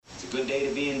Good day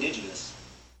to be indigenous.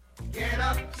 Get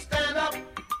up, stand up.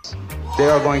 They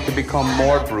are going to become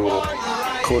more brutal.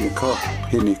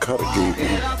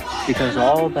 Because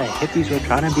all the hippies were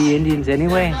trying to be Indians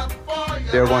anyway.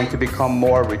 They're going to become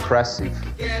more repressive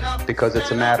because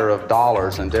it's a matter of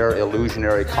dollars and their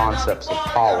illusionary concepts of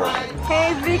power.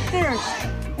 Hey, Victor.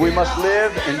 We must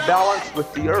live in balance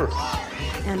with the earth.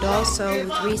 And also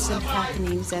with recent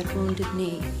happenings at Wounded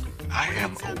Knee. I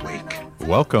am awake.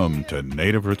 Welcome to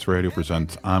Native Roots Radio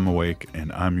Presents I'm Awake,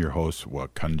 and I'm your host,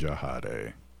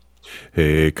 xhkezso.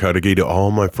 Hey, Kadagi to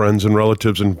all my friends and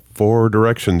relatives in four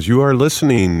directions. You are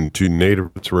listening to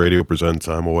Native Roots Radio Presents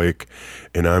I'm Awake,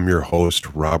 and I'm your host,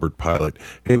 Robert Pilot.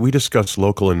 Hey, we discuss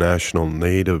local and national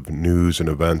Native news and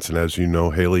events, and as you know,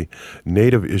 Haley,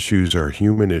 Native issues are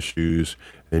human issues,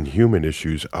 and human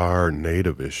issues are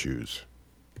Native issues.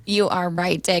 You are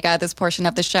right, Dega. This portion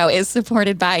of the show is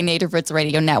supported by Native Roots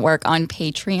Radio Network on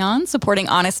Patreon, supporting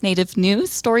honest Native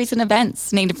news, stories, and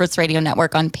events. Native Roots Radio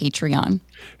Network on Patreon.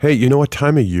 Hey, you know what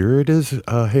time of year it is,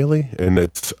 Haley? And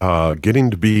it's getting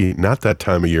to be not that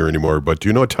time of year anymore, but do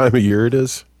you know what time of year it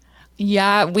is?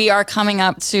 Yeah, we are coming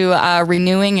up to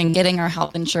renewing and getting our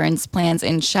health insurance plans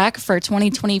in check for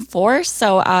 2024.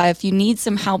 So if you need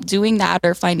some help doing that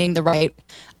or finding the right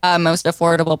most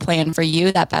affordable plan for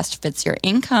you that best fits your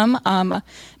income,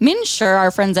 MNsure,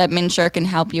 our friends at MNsure can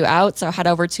help you out. So head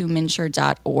over to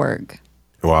mnsure.org.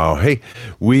 Wow. Hey,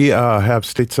 we have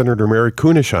State Senator Mary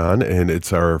Kunesh on, and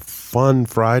it's our fun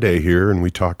Friday here, and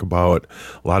we talk about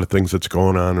a lot of things that's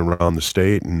going on around the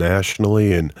state and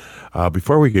nationally. And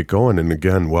before we get going, and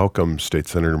again, welcome State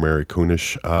Senator Mary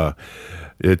Kunesh.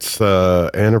 It's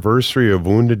the anniversary of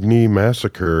Wounded Knee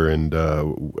Massacre, and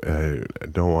I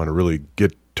don't want to really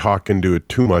get talk into it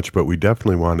too much, but we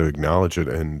definitely want to acknowledge it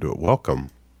and welcome.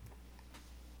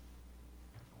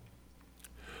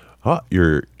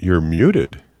 You're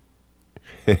muted.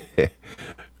 There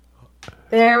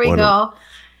we go.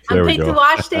 I'm Pink to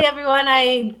Wash Day, everyone.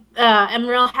 I am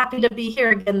real happy to be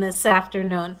here again this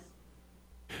afternoon.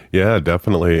 Yeah,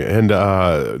 definitely. And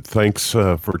thanks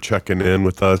for checking in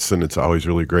with us, and it's always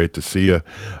really great to see you.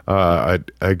 I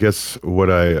guess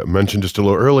what I mentioned just a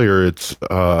little earlier, it's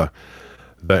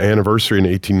the anniversary in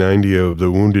 1890 of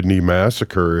the Wounded Knee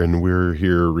Massacre, and we're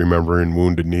here remembering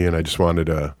Wounded Knee, and I just wanted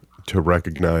to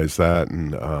recognize that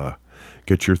and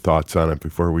get your thoughts on it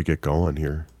before we get going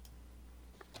here.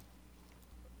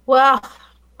 Well,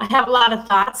 I have a lot of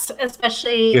thoughts,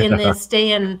 especially in this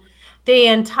day and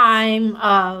time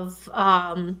of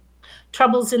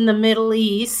troubles in the Middle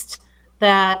East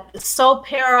that so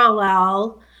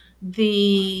parallel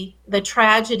the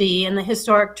tragedy and the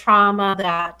historic trauma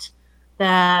that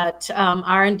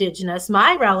are indigenous.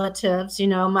 My relatives, you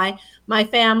know, my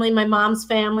family, my mom's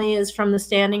family is from the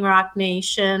Standing Rock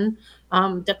Nation,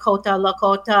 Dakota,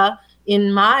 Lakota.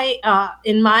 In my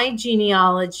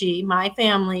genealogy, my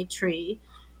family tree,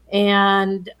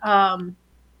 and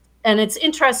it's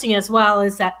interesting as well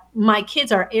is that my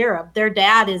kids are Arab. Their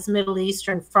dad is Middle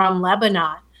Eastern from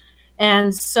Lebanon,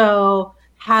 and so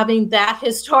having that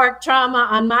historic trauma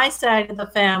on my side of the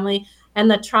family and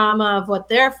the trauma of what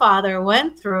their father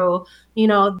went through, you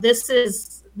know, this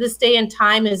day and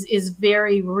time is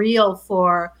very real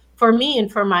for me and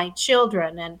for my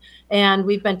children. And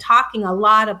we've been talking a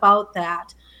lot about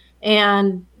that.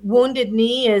 And Wounded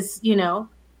Knee is, you know,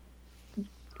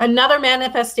 another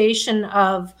manifestation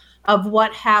of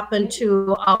what happened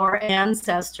to our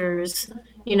ancestors,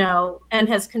 you know, and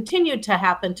has continued to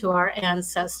happen to our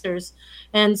ancestors.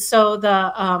 And so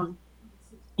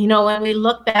you know, when we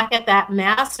look back at that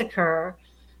massacre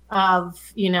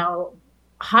of, you know,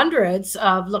 hundreds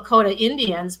of Lakota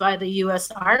Indians by the U.S.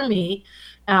 Army,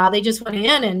 they just went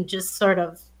in and just sort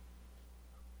of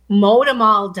mowed them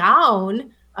all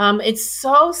down. It's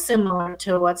so similar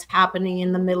to what's happening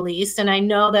in the Middle East. And I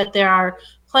know that there are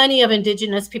plenty of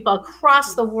indigenous people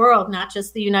across the world, not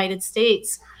just the United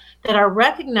States, that are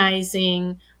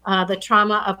recognizing the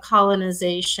trauma of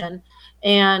colonization.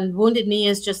 And Wounded Knee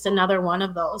is just another one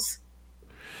of those.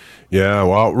 Yeah,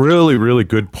 well, really, really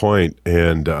good point.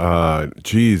 And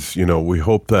geez, you know, we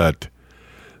hope that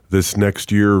this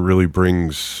next year really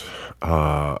brings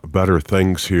better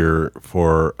things here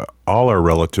for all our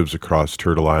relatives across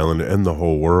Turtle Island and the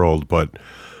whole world. But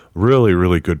really,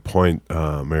 really good point,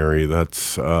 Mary.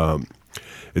 That's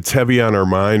it's heavy on our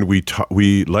mind.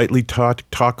 We lightly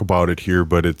talk about it here,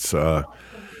 but it's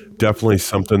definitely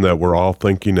something that we're all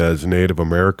thinking as Native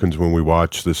Americans when we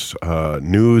watch this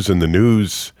news. And the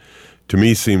news, to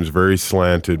me, seems very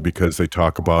slanted because they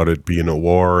talk about it being a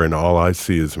war, and all I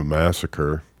see is a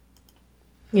massacre.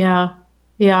 Yeah.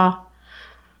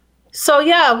 So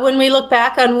yeah, when we look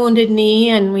back on Wounded Knee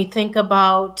and we think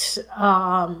about,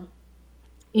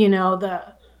 you know,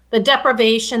 the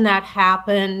deprivation that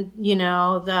happened, you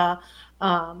know,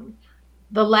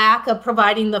 the lack of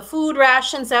providing the food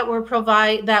rations that were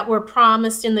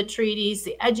promised in the treaties,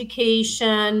 the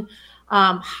education,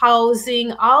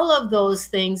 housing, all of those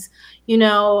things, you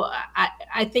know,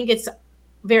 I think it's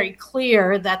very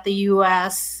clear that the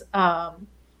U.S.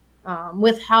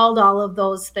 Withheld all of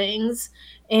those things,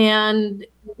 and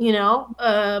you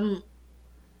know,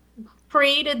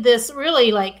 created this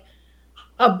really like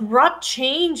abrupt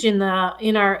change in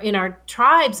our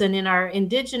tribes and in our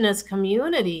indigenous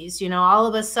communities. You know, all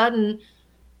of a sudden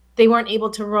they weren't able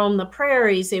to roam the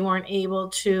prairies, they weren't able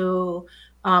to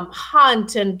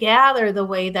hunt and gather the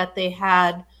way that they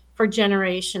had for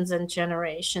generations and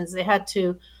generations. They had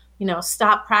to, you know,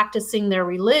 stop practicing their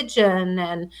religion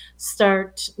and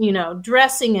start, you know,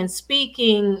 dressing and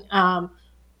speaking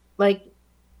like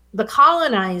the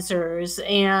colonizers.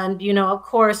 And, you know, of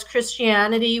course,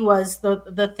 Christianity was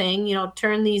the thing, you know,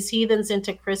 turn these heathens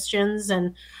into Christians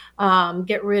and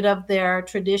get rid of their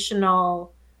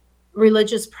traditional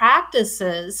religious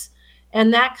practices.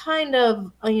 And that kind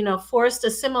of, you know, forced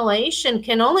assimilation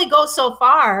can only go so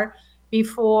far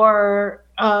before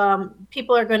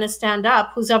people are going to stand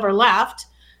up, who's ever left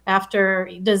after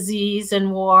disease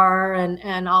and war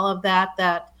and all of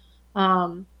that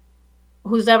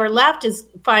who's ever left is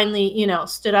finally, you know,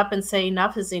 stood up and say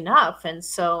enough is enough. And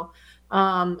so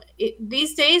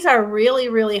these days are really,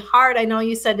 really hard. I know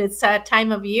you said it's that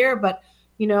time of year, but,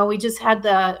 you know, we just had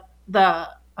the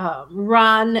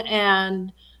run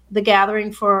and the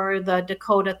gathering for the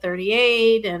Dakota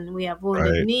 38, and we have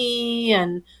Wounded Knee,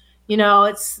 and, you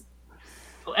know,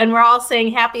 and we're all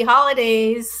saying happy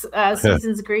holidays,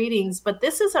 season's greetings, but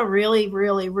this is a really,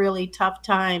 really, really tough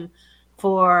time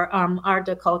for our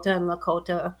Dakota and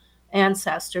Lakota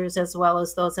ancestors, as well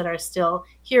as those that are still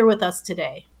here with us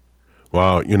today.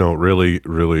 Wow, you know, really,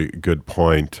 really good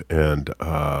point. And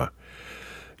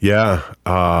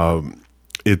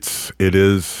it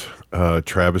is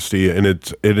travesty, and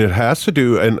it has to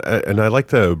do, and I like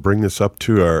to bring this up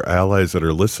to our allies that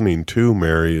are listening too,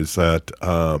 Mary, is that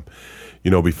you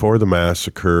know, before the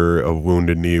massacre of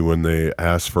Wounded Knee, when they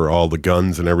asked for all the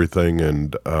guns and everything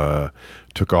and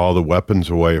took all the weapons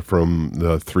away from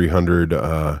the 300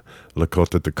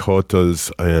 Lakota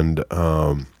Dakotas and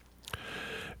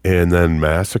then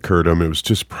massacred them, it was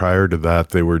just prior to that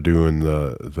they were doing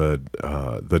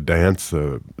the dance,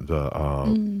 the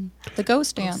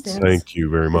ghost dance. Thank you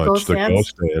very much. The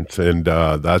ghost dance, and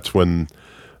that's when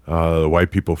the white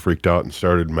people freaked out and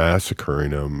started massacring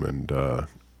them, and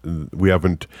we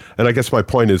haven't. And I guess my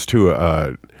point is too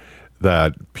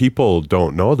that people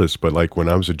don't know this, but like when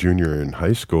I was a junior in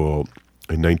high school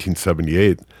in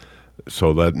 1978,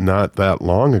 so that not that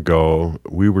long ago,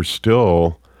 it was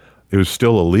still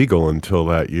illegal until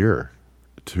that year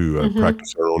to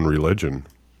practice our own religion.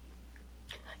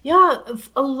 Yeah,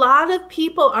 a lot of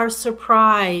people are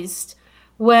surprised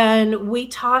when we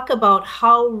talk about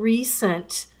how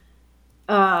recent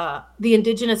the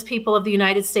indigenous people of the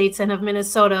United States and of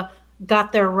Minnesota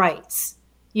got their rights.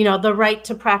 You know, the right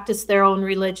to practice their own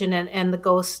religion and the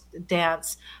ghost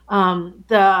dance,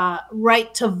 the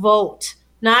right to vote,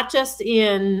 not just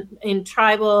in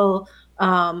tribal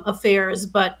affairs,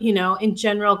 but, you know, in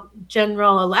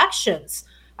general elections.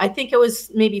 I think it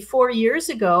was maybe 4 years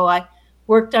ago, I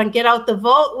worked on Get Out the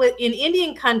Vote in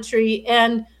Indian country,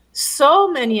 and so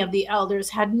many of the elders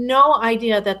had no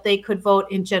idea that they could vote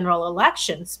in general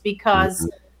elections because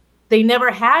they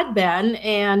never had been,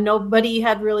 and nobody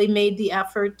had really made the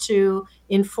effort to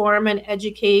inform and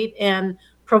educate and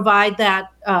provide that,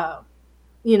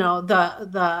 you know,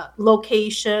 the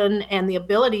location and the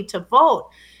ability to vote.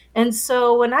 And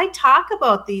so when I talk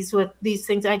about these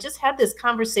things, I just had this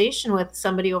conversation with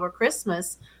somebody over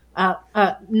Christmas,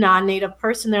 a non-Native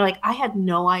person. They're like, I had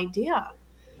no idea.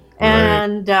 Right.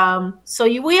 And so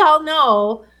we all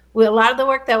know a lot of the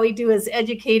work that we do is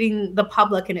educating the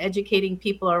public and educating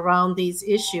people around these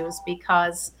issues,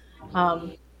 because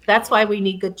that's why we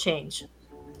need good change.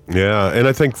 Yeah, and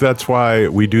I think that's why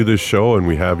we do this show and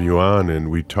we have you on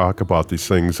and we talk about these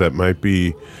things that might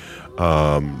be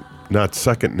not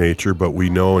second nature, but we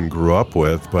know and grew up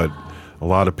with, but a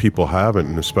lot of people haven't,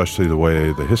 and especially the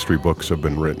way the history books have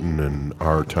been written in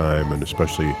our time, and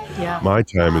especially my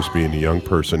time as being a young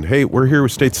person. Hey, we're here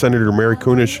with State Senator Mary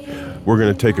Kunesh. We're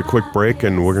going to take a quick break,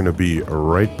 and we're going to be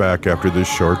right back after this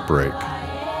short break.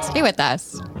 Stay with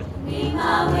us.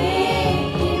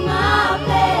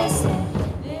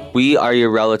 We are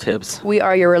your relatives. We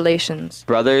are your relations.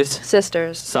 Brothers,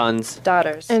 sisters, sons,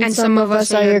 daughters. And some of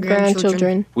us are your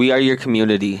grandchildren. We are your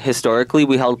community. Historically,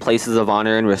 we held places of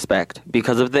honor and respect.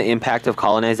 Because of the impact of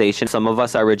colonization, some of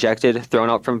us are rejected, thrown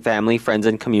out from family, friends,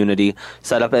 and community,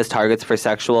 set up as targets for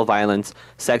sexual violence,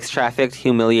 sex trafficked,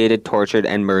 humiliated, tortured,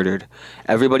 and murdered.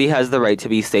 Everybody has the right to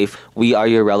be safe. We are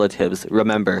your relatives.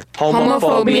 Remember,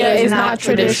 homophobia is not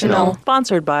traditional.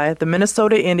 Sponsored by the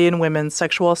Minnesota Indian Women's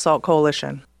Sexual Assault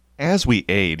Coalition. As we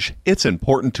age, it's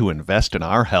important to invest in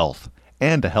our health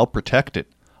and to help protect it.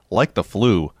 Like the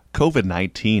flu,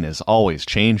 COVID-19 is always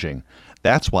changing.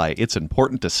 That's why it's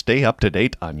important to stay up to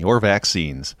date on your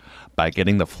vaccines. By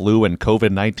getting the flu and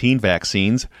COVID-19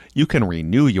 vaccines, you can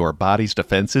renew your body's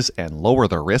defenses and lower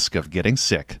the risk of getting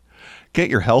sick.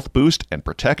 Get your health boost and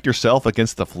protect yourself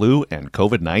against the flu and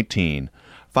COVID-19.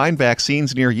 Find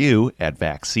vaccines near you at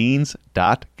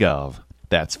vaccines.gov.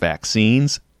 That's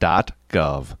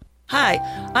vaccines.gov. Hi,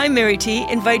 I'm Mary T.,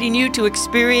 inviting you to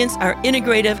experience our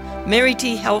integrative Mary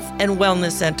T. Health and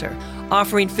Wellness Center,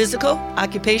 offering physical,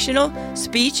 occupational,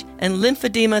 speech, and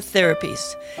lymphedema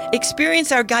therapies.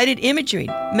 Experience our guided imagery,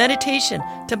 meditation,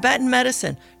 Tibetan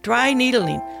medicine, dry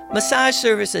needling, massage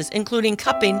services, including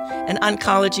cupping and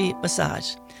oncology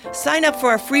massage. Sign up for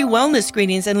our free wellness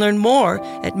screenings and learn more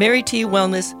at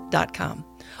marytwellness.com.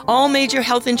 All major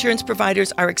health insurance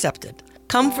providers are accepted.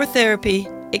 Come for therapy,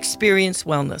 experience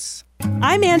wellness.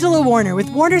 I'm Angela Warner with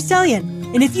Warner Stellian,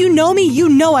 and if you know me, you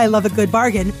know I love a good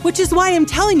bargain, which is why I'm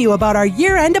telling you about our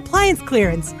year-end appliance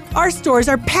clearance. Our stores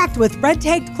are packed with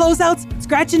red-tagged closeouts,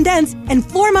 scratch and dents, and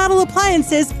floor model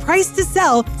appliances priced to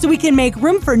sell so we can make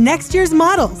room for next year's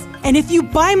models. And if you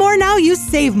buy more now, you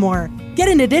save more. Get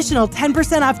an additional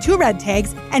 10% off 2 red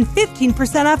tags and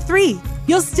 15% off 3.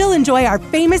 You'll still enjoy our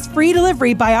famous free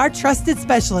delivery by our trusted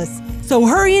specialists. So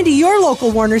hurry into your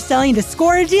local Warner Stellian to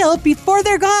score a deal before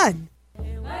they're gone.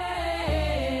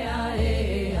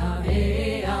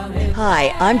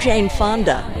 Hi, I'm Jane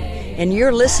Fonda, and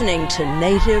you're listening to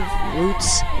Native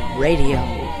Roots Radio.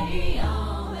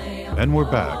 And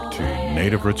we're back to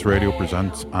Native Roots Radio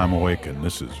presents I'm Awake, and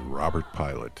this is Robert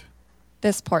Pilot.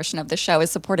 This portion of the show is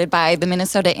supported by the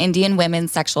Minnesota Indian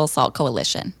Women's Sexual Assault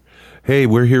Coalition. Hey,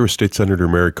 we're here with State Senator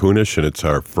Mary Kunesh, and it's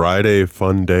our Friday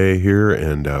fun day here,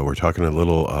 and we're talking a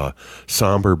little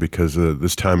somber because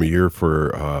this time of year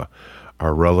for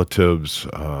our relatives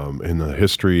in the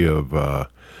history of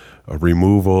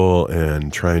removal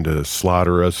and trying to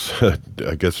slaughter us,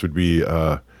 I guess would be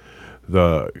the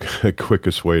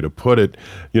quickest way to put it.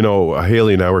 You know,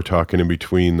 Haley and I were talking in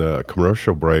between the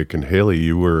commercial break, and Haley,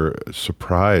 you were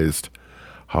surprised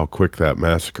how quick that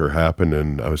massacre happened,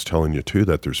 and I was telling you too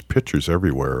that there's pictures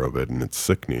everywhere of it, and it's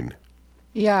sickening.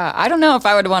 Yeah, I don't know if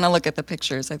I would want to look at the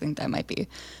pictures. I think that might be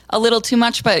a little too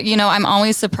much, but you know, I'm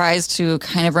always surprised to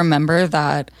kind of remember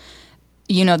that,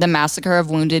 you know, the massacre of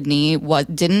Wounded Knee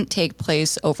didn't take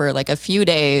place over like a few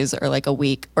days or like a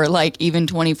week or like even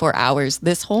 24 hours.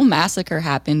 This whole massacre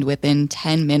happened within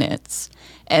 10 minutes,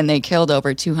 and they killed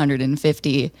over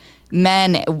 250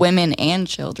 men, women, and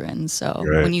children. So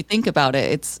when you think about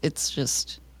it, it's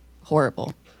just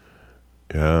horrible.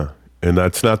 Yeah. And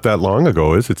that's not that long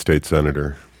ago, is it, State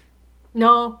Senator?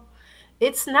 No,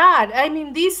 it's not. I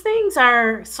mean, these things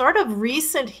are sort of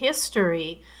recent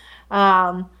history.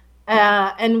 And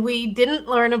we didn't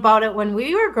learn about it when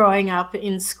we were growing up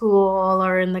in school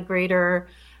or in the greater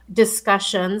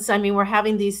discussions. I mean, we're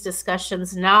having these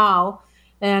discussions now.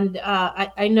 And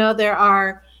I know there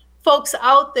are folks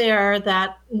out there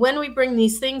that when we bring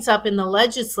these things up in the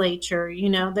legislature, you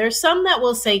know, there's some that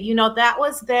will say, you know, that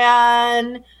was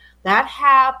then, that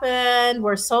happened,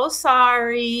 we're so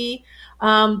sorry.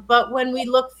 But when we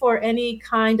look for any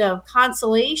kind of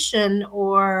consolation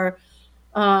or,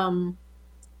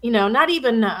 you know, not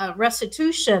even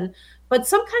restitution, but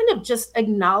some kind of just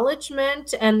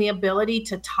acknowledgement and the ability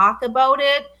to talk about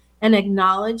it and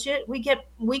acknowledge it, we get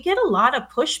a lot of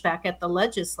pushback at the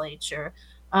legislature.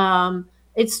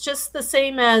 It's just the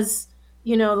same as,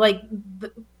 you know, like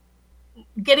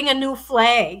getting a new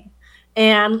flag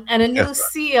and a new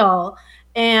seal,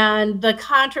 and the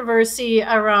controversy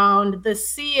around the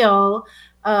seal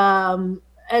and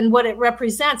what it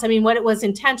represents. I mean, what it was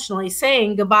intentionally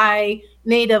saying, goodbye,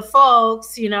 Native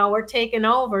folks, you know, we're taking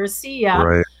over, see ya.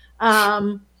 Right.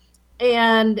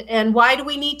 And why do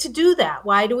we need to do that?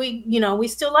 Why do we, you know, we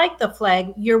still like the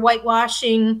flag. You're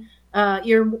whitewashing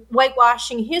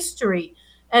history.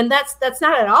 And that's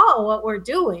not at all what we're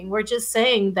doing. We're just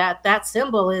saying that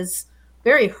symbol is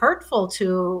very hurtful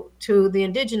to the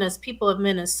indigenous people of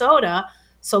Minnesota.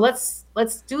 So let's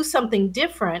do something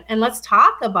different, and let's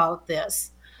talk about this.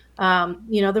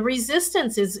 The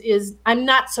resistance is I'm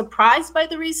not surprised by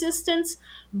the resistance,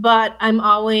 but I'm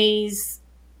always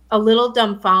a little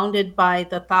dumbfounded by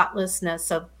the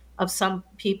thoughtlessness of some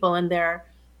people and their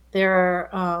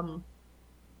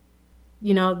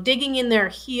digging in their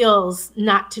heels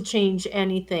not to change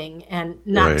anything and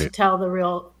not to tell the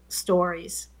real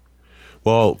stories.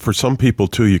 Well, for some people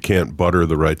too, you can't butter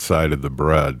the right side of the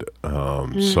bread.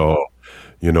 So,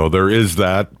 there is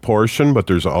that portion, but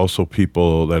there's also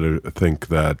people that think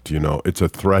that, it's a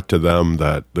threat to them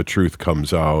that the truth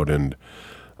comes out. And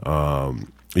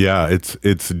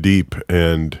it's deep.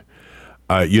 And,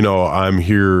 I'm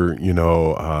here,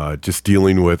 just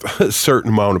dealing with a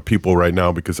certain amount of people right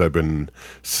now because I've been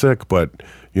sick, but,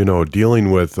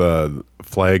 dealing with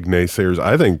flag naysayers.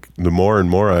 I think the more and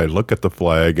more I look at the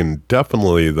flag, and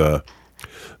definitely the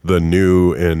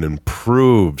new and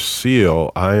improved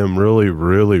seal, I am really,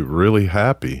 really, really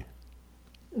happy.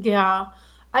 Yeah.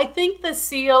 I think the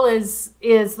seal is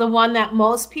the one that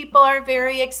most people are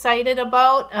very excited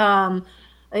about.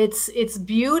 It's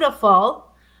beautiful.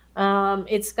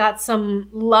 It's got some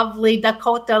lovely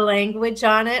Dakota language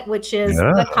on it, which is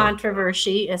the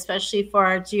controversy, especially for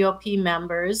our GOP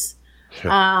members.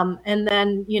 And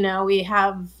then, we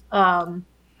have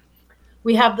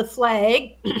the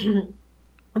flag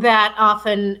that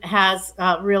often has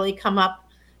really come up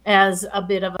as a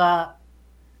bit of a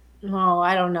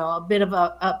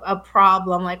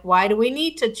problem. Like, why do we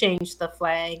need to change the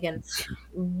flag? And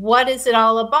what is it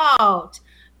all about?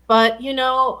 But,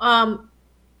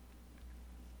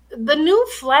 the new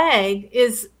flag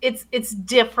it's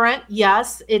different.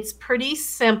 Yes, it's pretty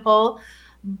simple,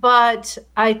 but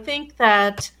I think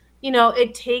that,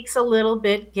 it takes a little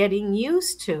bit getting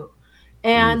used to.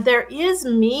 And there is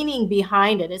meaning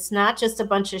behind it. It's not just a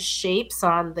bunch of shapes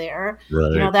on there.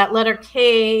 Right. That letter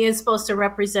K is supposed to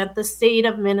represent the state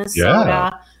of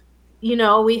Minnesota.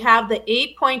 Yeah. We have the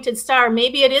 8-pointed star.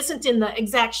 Maybe it isn't in the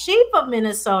exact shape of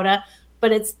Minnesota,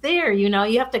 but it's there. You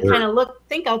have to kind of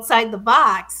think outside the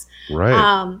box.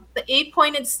 Right. The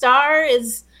 8-pointed star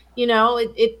is,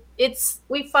 it's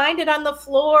we find it on the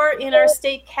floor in our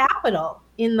state capitol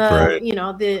in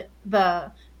the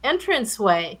the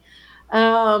entranceway.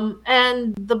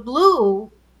 And the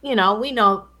blue, we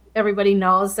know, everybody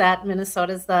knows that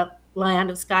Minnesota is the land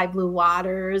of sky blue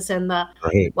waters and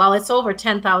it's over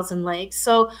 10,000 lakes.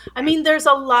 So, I mean, there is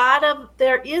a lot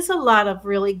of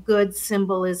really good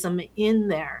symbolism in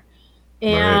there.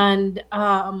 And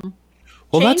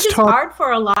change is hard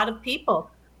for a lot of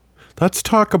people. Let's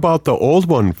talk about the old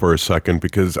one for a second,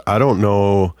 because I don't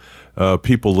know,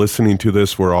 people listening to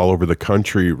this, we're all over the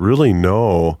country, really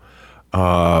know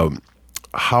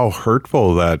how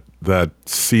hurtful that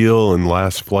seal and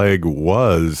last flag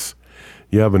was.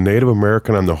 You have a Native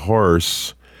American on the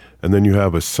horse, and then you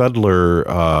have a settler,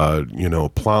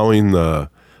 plowing the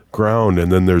ground,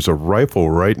 and then there's a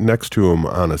rifle right next to him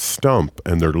on a stump,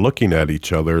 and they're looking at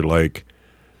each other like,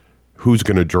 who's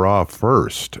going to draw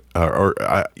first?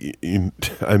 I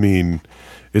mean,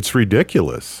 it's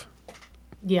ridiculous.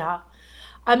 Yeah.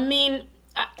 I mean,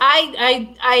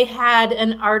 I had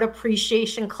an art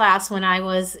appreciation class when I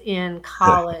was in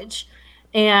college,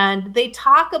 and they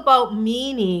talk about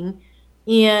meaning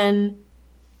in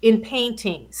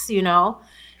paintings,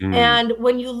 and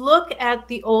when you look at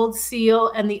the old seal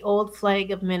and the old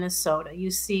flag of Minnesota, you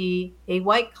see a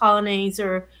white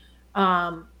colonizer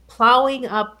plowing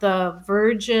up the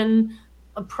virgin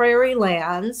prairie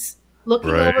lands,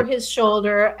 looking over his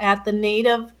shoulder at the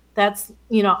native that's,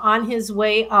 on his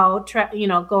way out,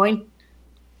 going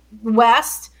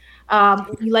west.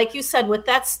 Like you said, with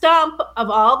that stump of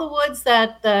all the woods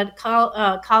that the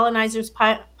colonizers,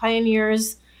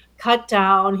 pioneers cut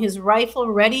down, his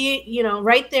rifle ready,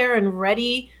 right there and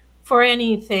ready for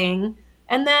anything.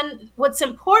 And then what's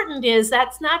important is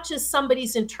that's not just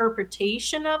somebody's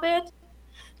interpretation of it,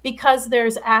 because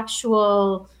there's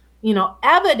actual,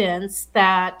 evidence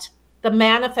that the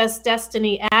manifest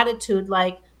destiny attitude,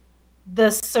 like the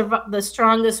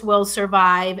strongest will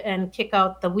survive and kick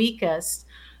out the weakest.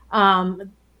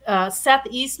 Seth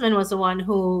Eastman was the one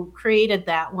who created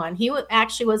that one. He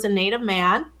actually was a Native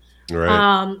man,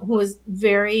 who was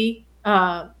very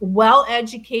well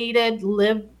educated,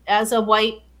 lived as a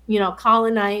white,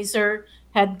 colonizer,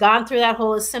 had gone through that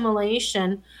whole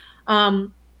assimilation.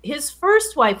 His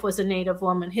first wife was a Native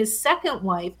woman. His second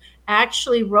wife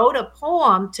actually wrote a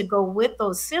poem to go with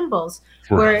those symbols,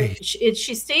 where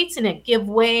she states in it, give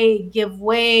way,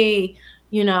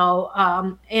 and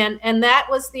that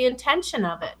was the intention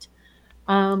of it.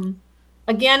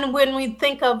 Again, when we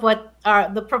think of what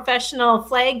the professional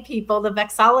flag people, the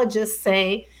vexillologists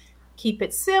say, keep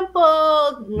it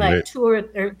simple, like Right. 2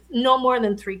 or no more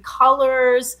than 3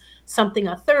 colors, something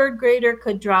a third grader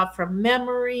could draw from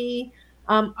memory.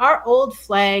 Our old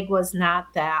flag was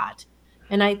not that.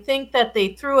 And I think that they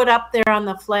threw it up there on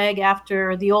the flag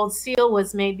after the old seal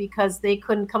was made because they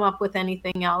couldn't come up with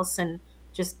anything else and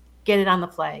just get it on the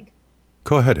flag.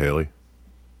 Go ahead, Haley.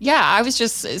 Yeah, I was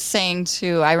just saying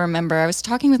too, I remember I was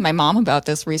talking with my mom about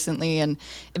this recently, and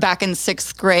back in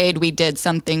 6th grade, we did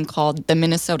something called the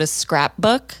Minnesota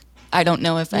Scrapbook. I don't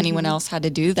know if anyone else had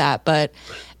to do that, but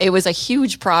it was a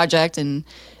huge project, and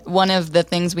one of the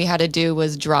things we had to do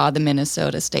was draw the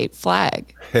Minnesota state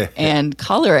flag and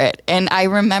color it. And I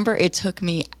remember it took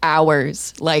me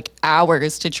hours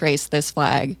to trace this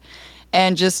flag.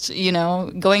 And just,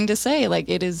 going to say,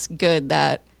 it is good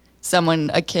that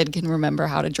a kid can remember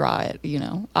how to draw it,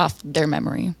 off their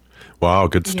memory. Wow,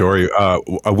 good story. Yeah.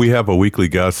 We have a weekly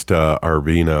guest,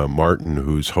 Arvina Martin,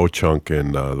 who's Ho-Chunk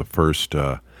and the first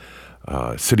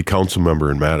city council member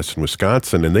in Madison,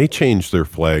 Wisconsin. And they changed their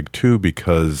flag, too,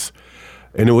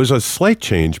 and it was a slight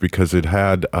change because it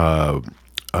had a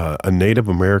Native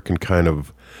American kind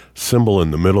of symbol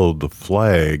in the middle of the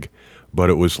flag, but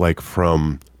it was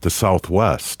from the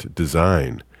Southwest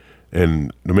design.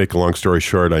 And to make a long story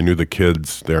short, I knew the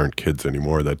kids, they aren't kids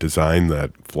anymore, that designed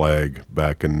that flag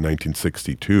back in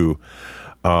 1962.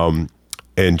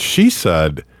 And she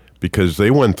said, because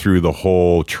they went through the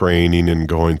whole training and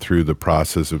going through the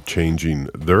process of changing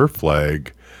their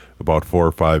flag about 4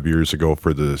 or 5 years ago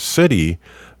for the city,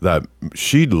 that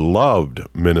she loved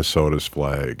Minnesota's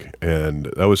flag. And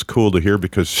that was cool to hear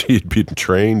because she'd been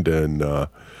trained in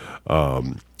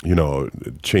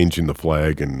changing the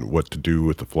flag and what to do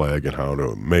with the flag and how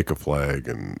to make a flag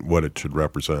and what it should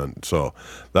represent. So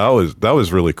that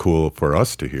was really cool for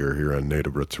us to hear here on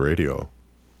Native Roots Radio.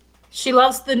 She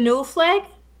loves the new flag?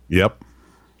 Yep.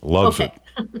 Loves it.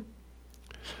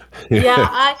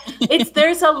 Yeah,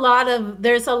 there's a lot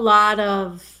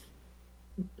of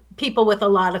people with a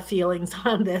lot of feelings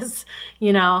on this,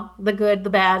 the good, the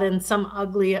bad, and some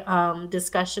ugly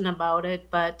discussion about it.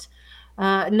 But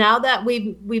now that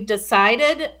we've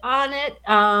decided on it,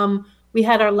 we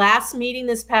had our last meeting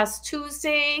this past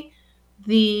Tuesday.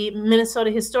 The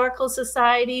Minnesota Historical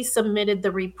Society submitted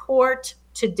the report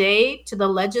today to the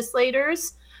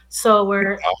legislators. So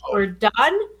we're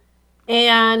done.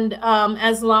 And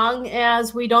as long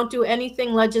as we don't do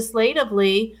anything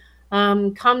legislatively,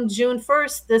 come June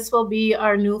 1st, this will be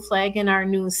our new flag and our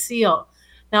new seal.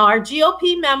 Now, our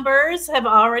GOP members have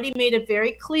already made it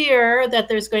very clear that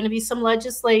there's going to be some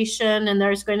legislation and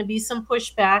there's going to be some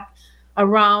pushback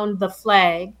around the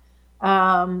flag.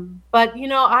 But,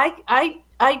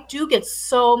 I do get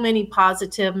so many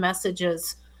positive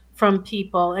messages from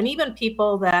people, and even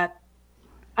people that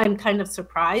I'm kind of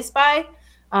surprised by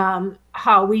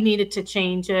how we needed to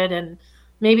change it. And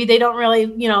maybe they don't really,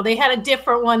 they had a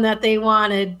different one that they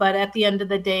wanted, but at the end of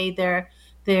the day, they're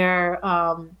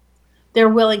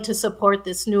willing to support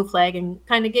this new flag and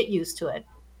kind of get used to it.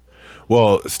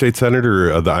 Well, State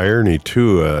Senator, the irony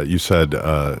too, you said,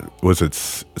 was it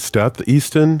Seth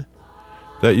Easton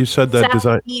that you said that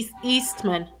design?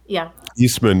 Eastman, yeah.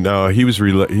 Eastman. Now he's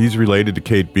related to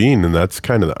Kate Bean, and that's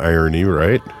kind of the irony,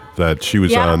 right? That she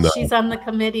was on she's on the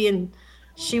committee, and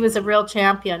she was a real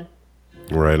champion.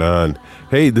 Right on.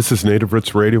 Hey, this is Native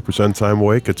Roots Radio presents I'm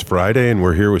Awake. It's Friday, and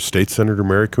we're here with State Senator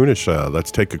Mary Kunesh. Let's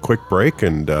take a quick break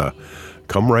and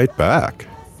come right back.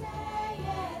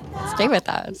 Stay with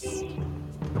us.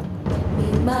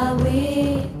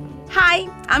 Hi,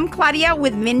 I'm Claudia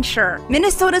with MNsure,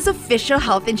 Minnesota's official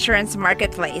health insurance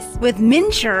marketplace. With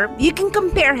MNsure, you can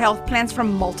compare health plans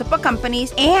from multiple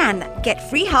companies and get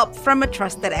free help from a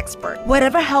trusted expert.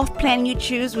 Whatever health plan you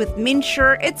choose with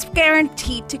MNsure, it's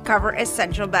guaranteed to cover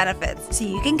essential benefits, so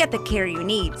you can get the care you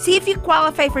need. See if you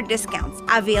qualify for discounts,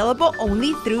 available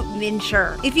only through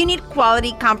MNsure. If you need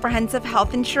quality, comprehensive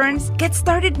health insurance, get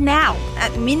started now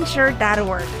at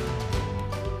MNsure.org.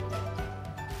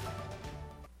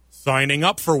 Signing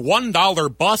up for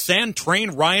 $1 bus and train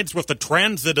rides with the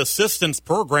Transit Assistance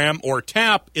Program, or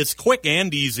TAP, is quick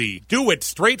and easy. Do it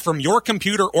straight from your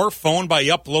computer or phone by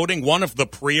uploading one of the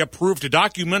pre-approved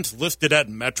documents listed at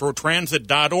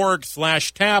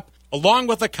metrotransit.org/TAP, along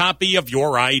with a copy of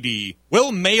your ID.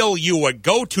 We'll mail you a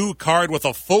go-to card with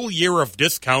a full year of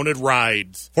discounted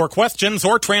rides. For questions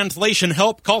or translation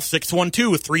help, call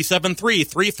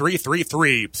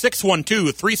 612-373-3333.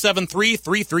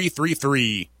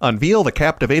 612-373-3333. Unveil the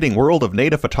captivating world of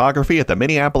native photography at the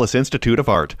Minneapolis Institute of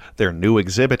Art. Their new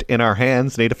exhibit, In Our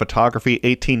Hands, Native Photography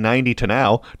 1890 to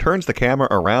Now, turns the camera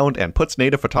around and puts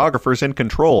native photographers in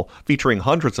control, featuring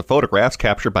hundreds of photographs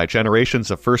captured by generations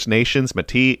of First Nations,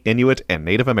 Métis, Inuit, Inuit, and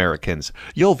Native Americans.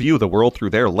 You'll view the world through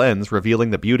their lens,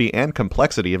 revealing the beauty and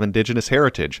complexity of Indigenous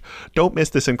heritage. Don't miss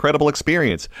this incredible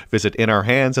experience. Visit In Our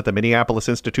Hands at the Minneapolis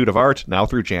Institute of Art now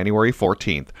through January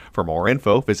 14th. For more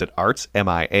info, visit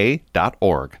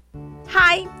artsmia.org.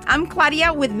 Hi, I'm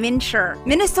Claudia with MinSure,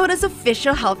 Minnesota's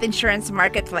official health insurance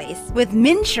marketplace. With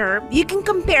MinSure, you can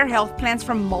compare health plans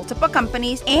from multiple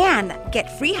companies and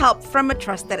get free help from a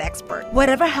trusted expert.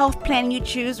 Whatever health plan you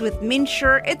choose with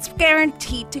MinSure, it's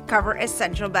guaranteed to cover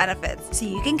essential benefits, so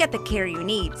you can get the care you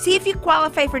need. See if you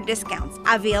qualify for discounts,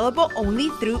 available only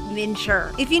through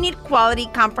MinSure. If you need quality,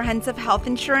 comprehensive health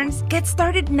insurance, get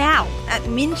started now at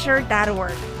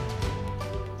minsure.org.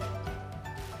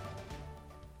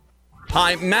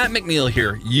 Hi, Matt McNeil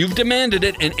here. You've demanded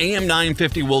it, and AM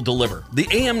 950 will deliver. The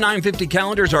AM 950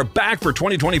 calendars are back for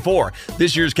 2024.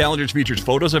 This year's calendars features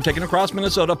photos I've taken across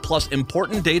Minnesota, plus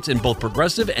important dates in both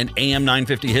progressive and AM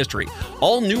 950 history.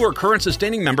 All new or current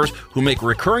sustaining members who make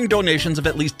recurring donations of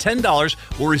at least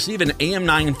 $10 will receive an AM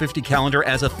 950 calendar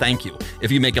as a thank you. If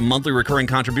you make a monthly recurring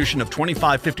contribution of $25,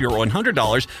 $50, or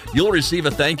 $100, you'll receive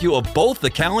a thank you of both the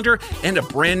calendar and a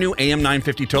brand new AM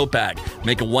 950 tote bag.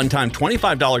 Make a one-time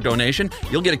 $25 donation,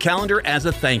 you'll get a calendar as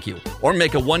a thank you. Or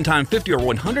make a one-time $50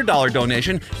 or $100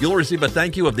 donation, you'll receive a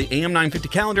thank you of the AM 950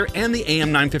 calendar and the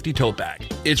AM 950 tote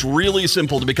bag. It's really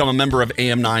simple to become a member of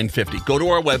AM 950. Go to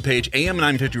our webpage,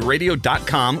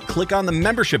 am950radio.com, click on the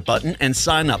membership button, and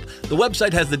sign up. The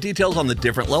website has the details on the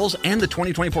different levels and the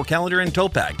 2024 calendar and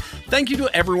tote bag. Thank you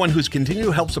to everyone who's continued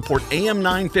to help support AM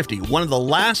 950, one of the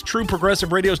last true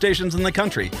progressive radio stations in the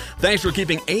country. Thanks for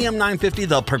keeping AM 950,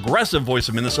 the progressive voice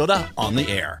of Minnesota, on the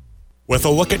air. With a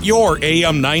look at your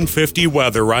AM 950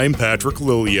 weather, I'm Patrick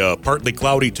Lilia. Partly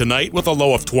cloudy tonight with a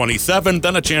low of 27,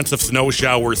 then a chance of snow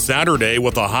showers Saturday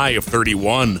with a high of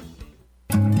 31.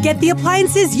 Get the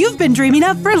appliances you've been dreaming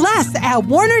of for less at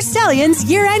Warner Stellian's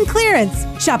year-end clearance.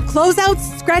 Shop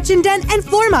closeouts, scratch and dent, and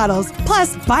floor models.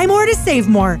 Plus, buy more to save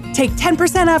more. Take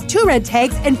 10% off 2 red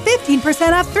tags and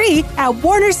 15% off 3 at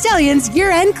Warner Stellian's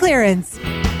year-end clearance.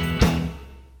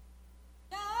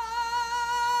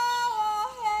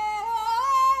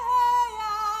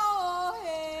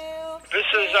 This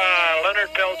is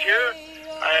Leonard Peltier.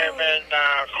 I am in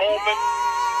Coleman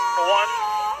 1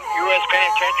 U.S.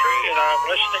 Penitentiary, and I'm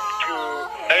listening to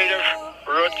Native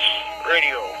Roots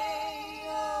Radio.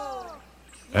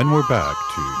 And we're back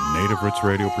to Native Roots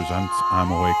Radio presents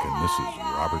I'm Awake, and this is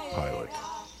Robert Pilot.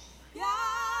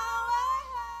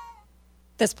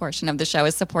 This portion of the show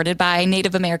is supported by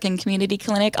Native American Community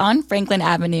Clinic on Franklin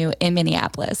Avenue in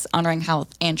Minneapolis, honoring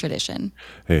health and tradition.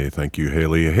 Hey, thank you,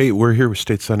 Haley. Hey, we're here with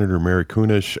State Senator Mary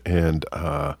Kunesh, and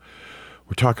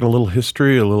we're talking a little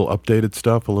history, a little updated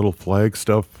stuff, a little flag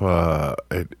stuff.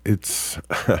 It's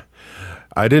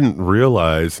I didn't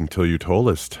realize until you told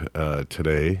us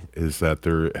today is that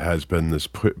there has been this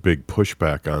big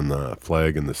pushback on the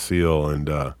flag and the seal,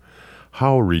 and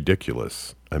how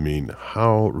ridiculous. I mean,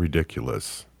 how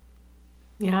ridiculous.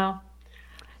 Yeah.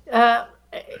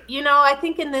 I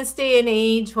think in this day and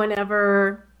age,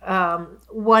 whenever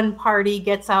one party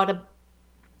gets out of,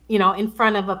 in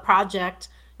front of a project,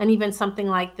 and even something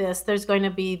like this, there's going to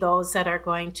be those that are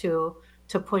going to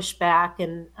push back,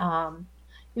 and,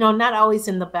 not always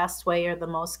in the best way or the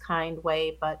most kind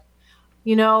way, but,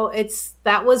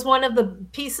 that was one of the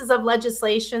pieces of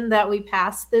legislation that we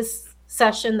passed this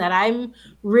session that I'm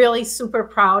really super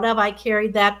proud of. I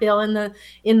carried that bill in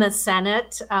the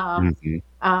Senate. Some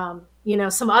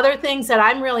other things that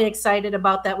I'm really excited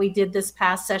about that we did this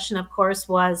past session, of course,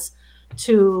 was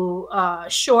to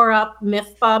shore up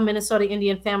MIFPA, Minnesota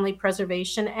Indian Family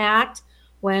Preservation Act,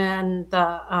 when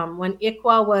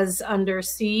ICWA was under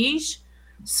siege.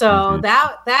 So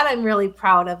that I'm really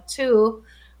proud of too.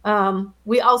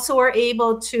 We also were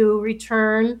able to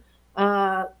return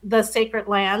the sacred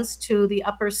lands to the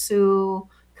Upper Sioux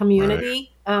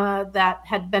community that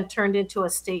had been turned into a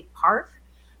state park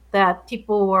that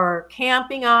people were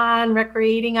camping on,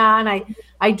 recreating on.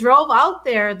 I drove out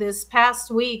there this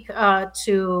past week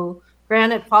to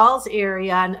Granite Falls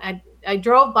area, and I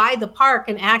drove by the park,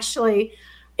 and actually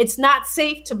it's not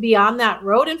safe to be on that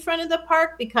road in front of the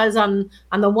park because on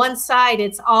the one side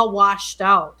it's all washed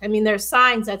out. I mean, there's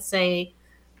signs that say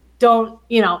don't,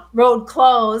 road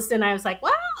closed. And I was like,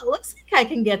 wow, it looks like I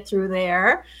can get through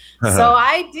there. So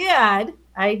I did.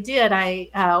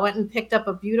 I went and picked up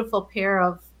a beautiful pair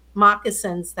of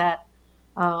moccasins that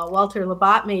Walter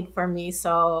Labatt made for me.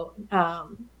 So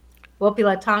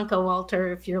Wopila Tonka,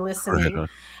 Walter, if you're listening.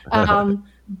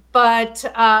 But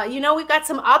we've got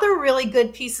some other really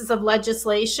good pieces of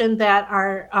legislation that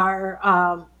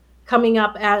are coming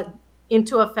up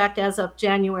into effect as of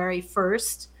January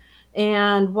 1st.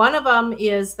 And one of them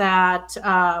is that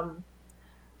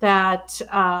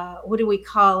what do we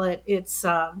call it? It's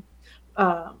a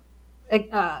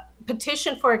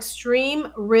petition for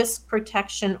extreme risk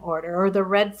protection order, or the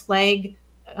red flag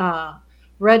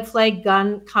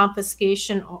gun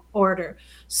confiscation order.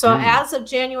 So as of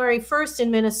January 1st in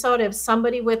Minnesota, if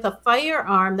somebody with a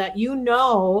firearm that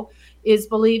is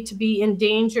believed to be in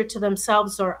danger to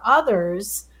themselves or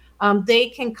others, they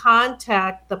can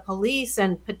contact the police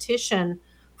and petition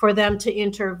for them to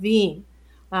intervene.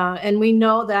 And we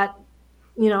know that,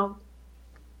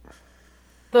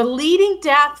 the leading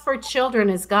death for children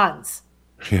is guns.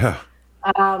 Yeah.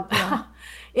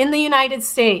 In the United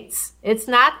States, it's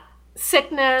not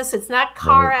sickness, it's not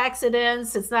car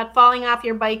accidents, it's not falling off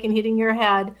your bike and hitting your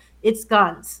head. It's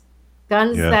guns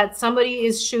that somebody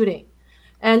is shooting.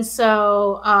 And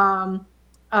so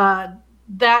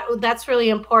that's really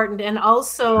important. And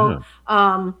also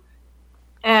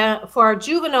for our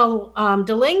juvenile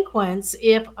delinquents,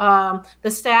 if the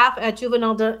staff at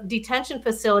juvenile detention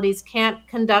facilities can't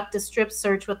conduct a strip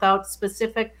search without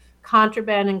specific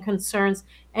contraband and concerns,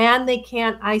 and they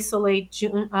can't isolate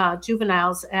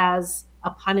juveniles as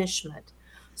a punishment.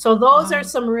 So those are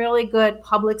some really good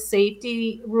public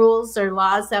safety rules or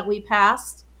laws that we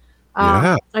passed.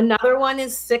 Another one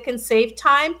is sick and safe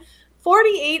time.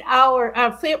 48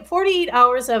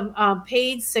 hours of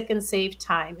paid sick and safe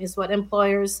time is what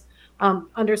employers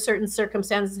under certain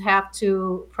circumstances have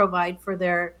to provide for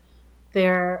their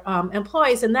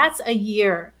employees, and that's a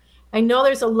year. I know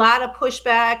there's a lot of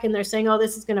pushback, and they're saying, "Oh,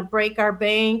 this is going to break our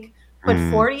bank," but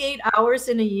 48 hours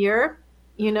in a year,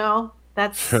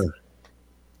 that's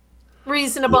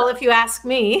reasonable if you ask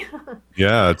me.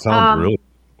 Yeah, it sounds really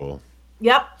cool.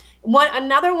 Yep.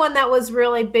 Another one that was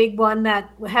really big one that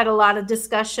had a lot of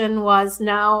discussion was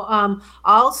now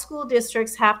all school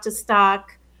districts have to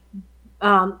stock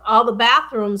all the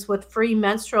bathrooms with free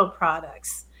menstrual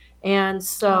products. And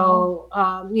so,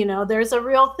 there's a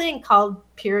real thing called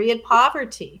period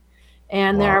poverty.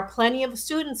 And there are plenty of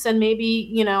students, and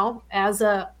maybe, as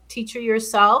a teacher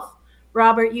yourself,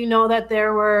 Robert, that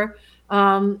there were,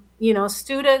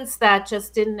 students that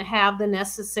just didn't have the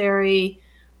necessary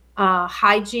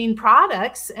hygiene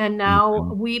products, and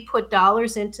now we put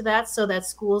dollars into that so that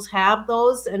schools have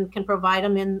those and can provide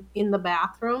them in the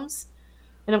bathrooms.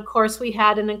 And of course, we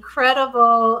had an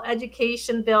incredible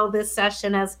education bill this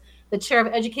session. As the chair of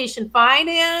education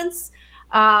finance,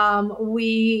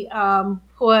 we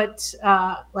put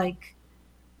like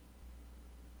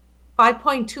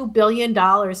 $5.2 billion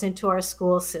into our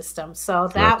school system. So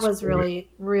that was really,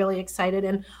 really excited.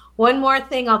 And one more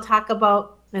thing I'll talk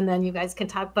about, and then you guys can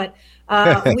talk, but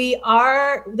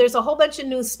there's a whole bunch of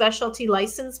new specialty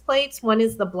license plates. One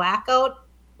is the blackout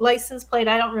license plate.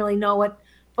 I don't really know what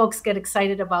folks get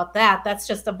excited about that. That's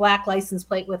just a black license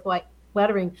plate with white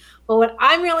lettering. But what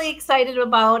I'm really excited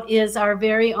about is our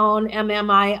very own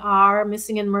MMIR,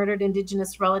 Missing and Murdered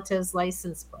Indigenous Relatives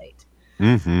license plate.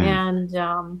 And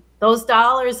those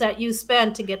dollars that you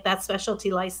spend to get that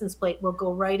specialty license plate will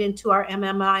go right into our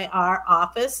MMIR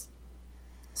office,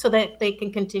 so that they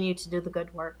can continue to do the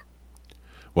good work.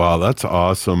 Wow, that's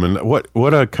awesome. And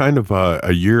what a kind of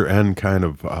a year-end kind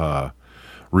of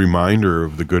reminder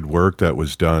of the good work that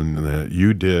was done, that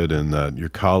you did and that your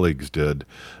colleagues did.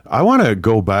 I want to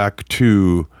go back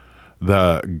to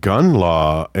the gun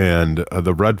law and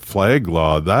the red flag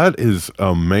law. That is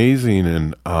amazing,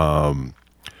 and I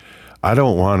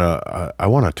want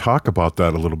to talk about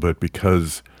that a little bit,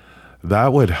 because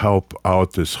that would help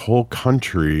out this whole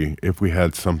country if we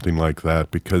had something like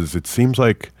that, because it seems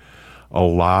like a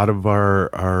lot of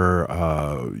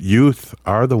our youth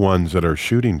are the ones that are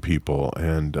shooting people,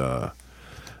 and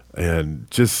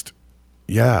just,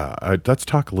 let's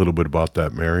talk a little bit about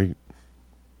that, Mary.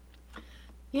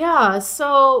 Yeah,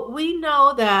 so we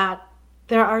know that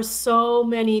there are so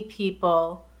many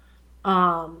people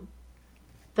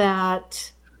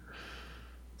that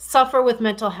suffer with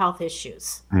mental health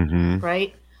issues,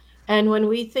 right? And when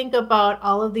we think about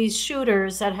all of these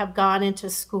shooters that have gone into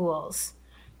schools,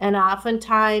 and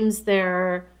oftentimes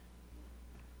they're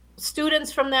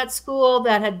students from that school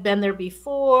that had been there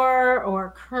before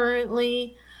or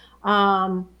currently,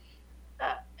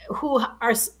 who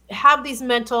have these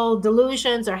mental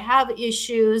delusions or have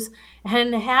issues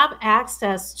and have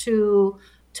access to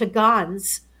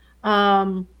guns.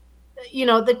 The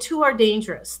two are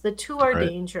dangerous.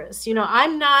 Dangerous.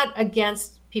 I'm not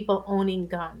against people owning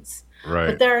guns,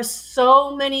 but there are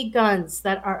so many guns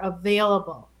that are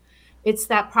available. It's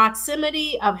that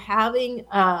proximity of having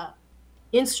an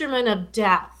instrument of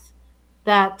death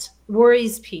that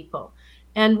worries people.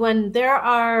 And when there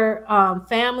are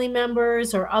family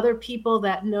members or other people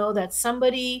that know that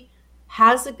somebody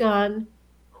has a gun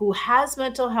who has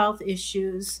mental health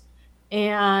issues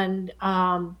and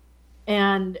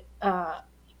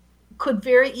could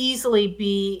very easily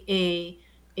be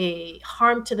a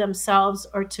harm to themselves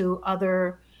or to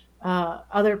other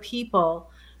people,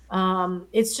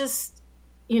 it's just,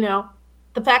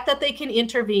 the fact that they can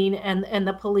intervene and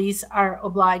the police are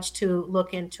obliged to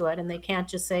look into it, and they can't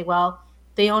just say, well,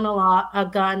 they own a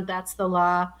gun, that's the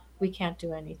law, we can't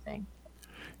do anything.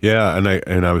 Yeah,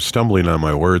 and I was stumbling on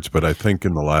my words, but I think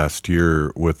in the last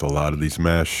year with a lot of these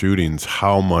mass shootings,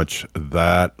 how much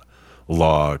that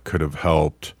law could have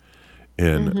helped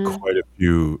in quite a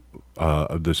few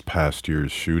of this past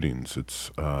year's shootings.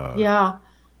 It's Yeah.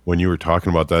 when you were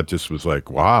talking about that, just was like,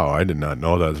 wow, I did not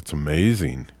know that. It's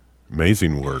amazing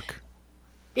work.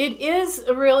 It is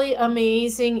really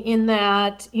amazing in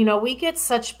that, we get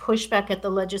such pushback at the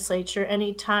legislature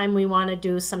anytime we want to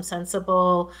do some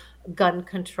sensible gun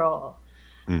control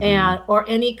or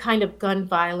any kind of gun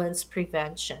violence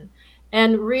prevention.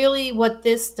 And really what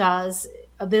this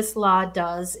law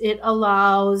does, it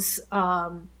allows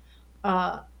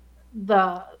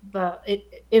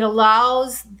it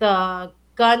allows the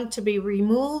gun to be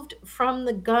removed from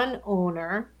the gun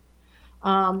owner.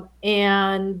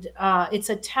 And it's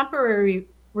a temporary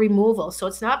removal, so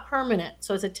it's not permanent.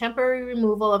 So it's a temporary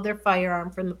removal of their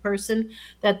firearm from the person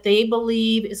that they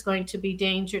believe is going to be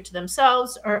danger to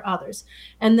themselves or others.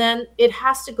 And then it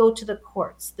has to go to the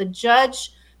courts. The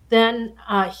judge then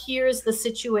hears the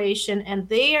situation, and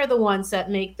they are the ones that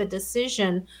make the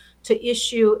decision to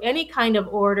issue any kind of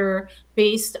order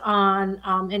based on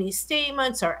any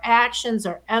statements or actions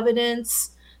or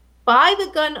evidence by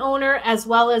the gun owner, as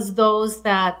well as those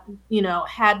that,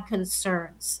 had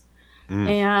concerns.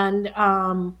 And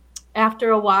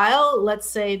after a while, let's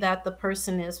say that the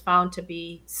person is found to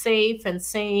be safe and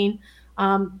sane,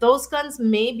 those guns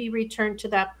may be returned to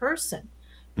that person,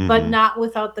 but not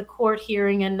without the court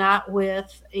hearing and not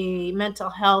with a mental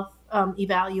health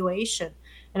evaluation.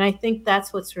 And I think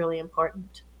that's what's really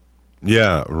important.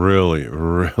 Yeah, really,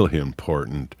 really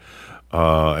important.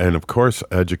 And of course,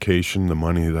 education, the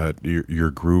money that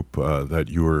your group that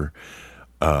you were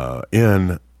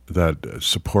in that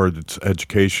supports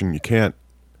education, you can't,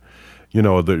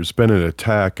 there's been an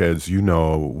attack, as you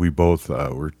know, we both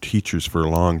were teachers for a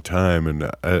long time, and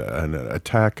an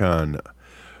attack on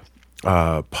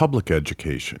public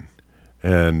education.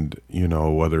 And,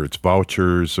 whether it's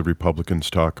vouchers the Republicans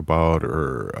talk about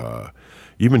or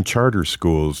even charter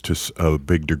schools to a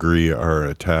big degree are an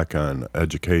attack on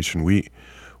education. We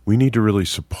need to really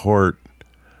support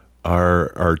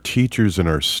our teachers and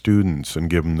our students and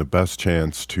give them the best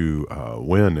chance to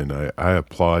win. And I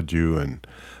applaud you. And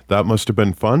that must have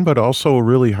been fun, but also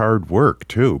really hard work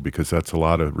too, because that's a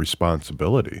lot of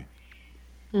responsibility.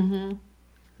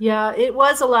 Yeah, it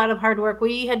was a lot of hard work.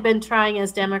 We had been trying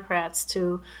as Democrats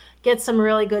to get some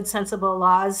really good, sensible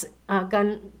laws,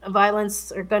 gun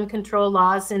violence or gun control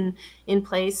laws in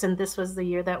place, and this was the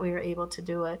year that we were able to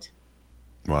do it.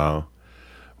 Wow.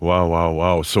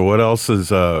 So what else is,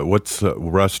 what's the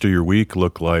rest of your week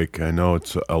look like? I know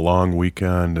it's a long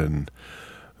weekend, and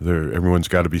everyone's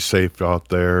got to be safe out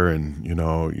there, and,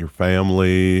 your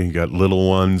family, you got little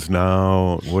ones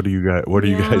now. What do you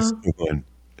guys doing?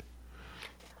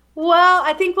 Well,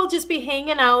 I think we'll just be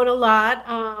hanging out a lot.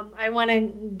 I want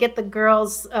to get the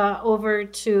girls over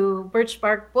to Birch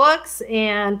Bark Books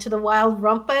and to the Wild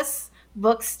Rumpus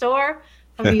bookstore.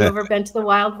 Have you ever been to the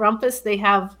Wild Rumpus? They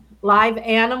have live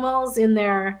animals in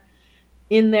their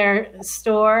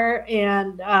store,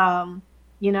 and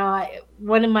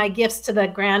one of my gifts to the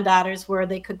granddaughters were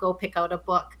they could go pick out a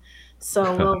book.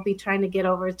 So we'll be trying to get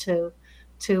over to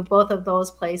both of those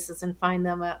places and find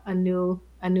them a new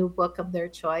book of their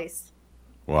choice.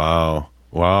 Wow.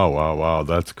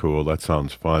 That's cool. That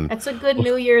sounds fun. That's a good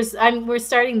New Year's. We're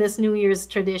starting this New Year's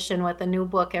tradition with a new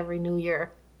book every New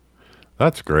Year.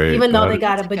 That's great. Even though they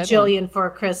got a bajillion for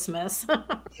Christmas.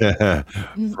 Yeah.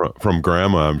 From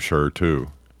Grandma, I'm sure,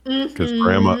 too. Because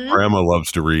Grandma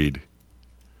loves to read.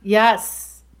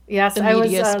 Yes. I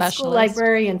was a specialist. School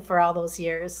librarian for all those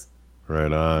years.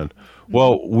 Right on.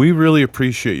 Well, we really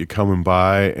appreciate you coming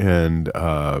by and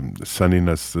sending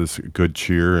us this good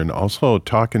cheer, and also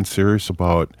talking serious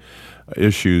about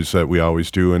issues that we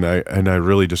always do. And I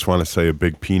really just want to say a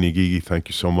big peeny thank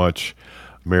you so much,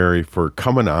 Mary, for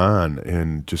coming on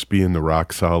and just being the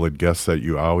rock solid guest that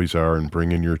you always are, and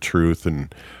bringing your truth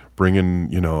and bringing,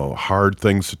 hard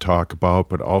things to talk about,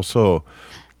 but also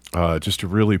just a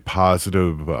really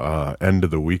positive end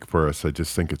of the week for us. I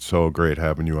just think it's so great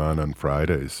having you on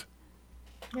Fridays.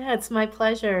 Yeah, it's my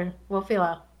pleasure,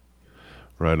 Wolfila.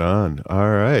 Right on.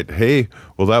 All right. Hey,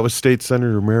 well, that was State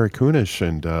Senator Mary Kunesh,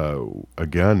 and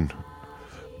again,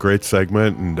 great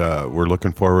segment, and we're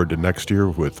looking forward to next year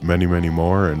with many, many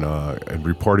more, and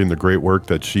reporting the great work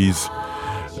that she's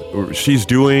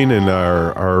doing, and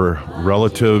our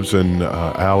relatives and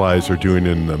allies are doing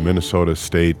in the Minnesota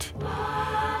State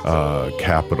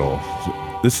Capitol.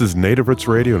 This is Native Roots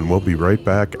Radio, and we'll be right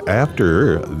back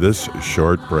after this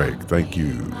short break. Thank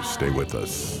you. Stay with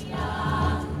us.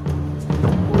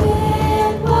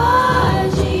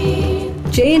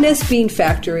 J&S Bean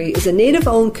Factory is a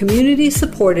native-owned,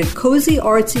 community-supported, cozy,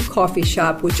 artsy coffee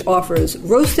shop which offers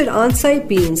roasted on-site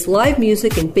beans, live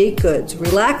music, and baked goods.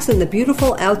 Relax in the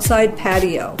beautiful outside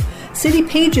patio. City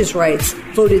Pages writes,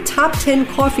 voted top 10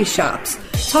 coffee shops.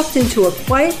 Tucked into a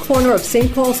quiet corner of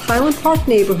St. Paul's Highland Park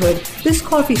neighborhood, this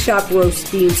coffee shop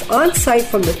roasts beans on-site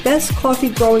from the best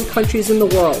coffee-growing countries in the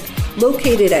world.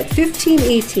 Located at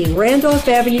 1518 Randolph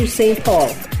Avenue, St. Paul.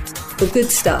 The good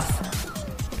stuff.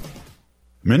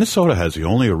 Minnesota has the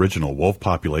only original wolf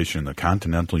population in the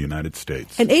continental United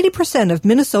States. And 80% of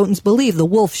Minnesotans believe the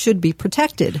wolf should be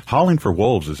protected. Howling for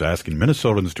Wolves is asking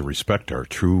Minnesotans to respect our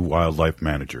true wildlife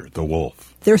manager, the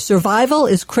wolf. Their survival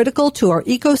is critical to our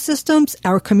ecosystems,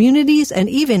 our communities, and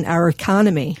even our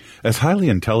economy. As highly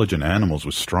intelligent animals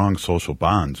with strong social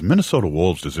bonds, Minnesota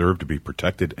wolves deserve to be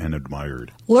protected and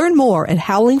admired. Learn more at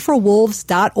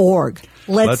howlingforwolves.org.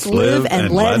 Let's live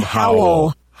and let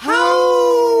howl.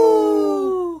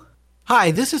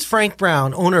 Hi, this is Frank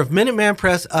Brown, owner of Minuteman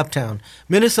Press Uptown,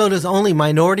 Minnesota's only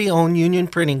minority-owned union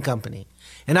printing company.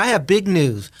 And I have big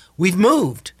news. We've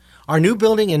moved. Our new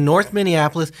building in North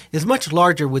Minneapolis is much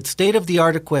larger with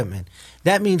state-of-the-art equipment.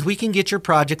 That means we can get your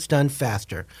projects done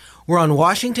faster. We're on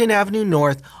Washington Avenue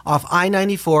North off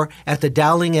I-94 at the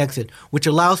Dowling exit, which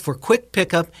allows for quick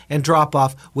pickup and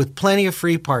drop-off with plenty of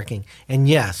free parking. And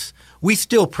yes, we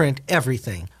still print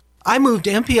everything. I moved to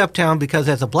MP Uptown because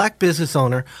as a black business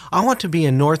owner, I want to be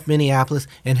in North Minneapolis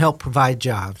and help provide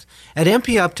jobs. At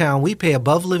MP Uptown, we pay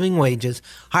above living wages,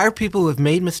 hire people who have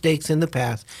made mistakes in the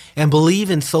past, and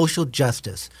believe in social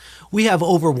justice. We have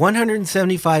over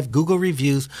 175 Google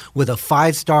reviews with a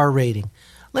 5-star rating.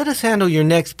 Let us handle your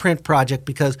next print project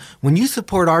because when you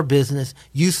support our business,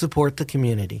 you support the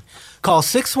community. Call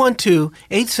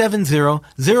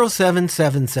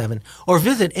 612-870-0777 or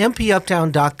visit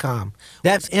mpuptown.com.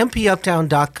 That's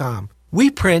mpuptown.com. We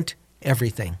print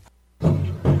everything.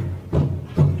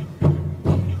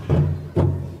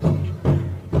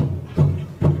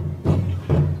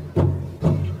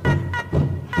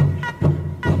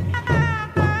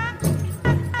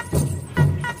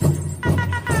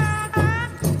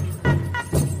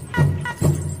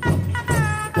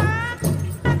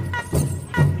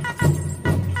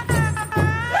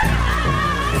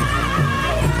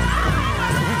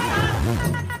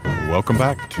 Welcome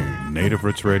back to Native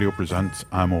Roots Radio Presents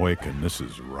I'm Awake, and this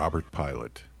is Robert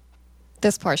Pilot.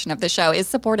 This portion of the show is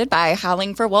supported by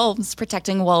Howling for Wolves,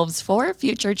 protecting wolves for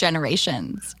future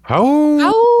generations.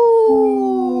 How?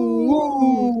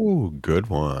 Good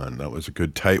one. That was a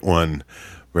good, tight one.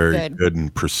 Very good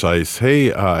and precise.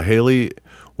 Hey, Haley,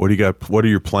 what do you got? What are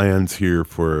your plans here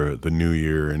for the new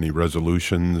year? Any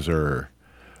resolutions, or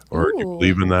are you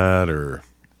believe in that, or?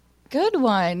 Good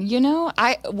one. You know,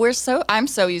 I'm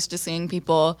so used to seeing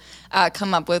people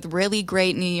come up with really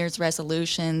great New Year's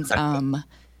resolutions.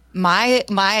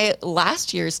 My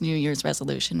last year's New Year's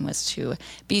resolution was to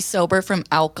be sober from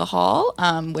alcohol,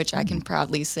 which I can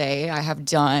proudly say I have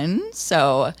done.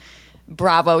 So,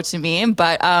 bravo to me.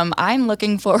 But I'm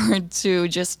looking forward to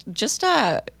just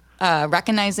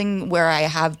recognizing where I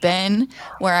have been,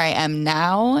 where I am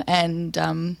now,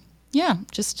 and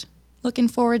just looking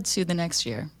forward to the next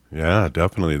year. Yeah,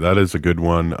 definitely. That is a good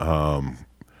one.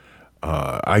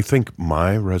 I think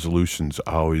my resolution's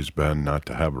always been not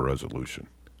to have a resolution.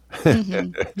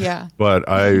 Mm-hmm. Yeah. But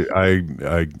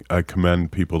I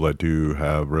commend people that do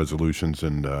have resolutions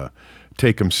and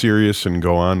take them serious and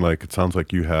go on like it sounds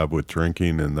like you have with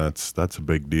drinking, and that's a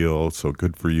big deal. So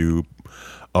good for you.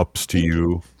 Ups to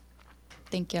you.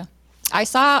 Thank you. I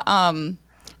saw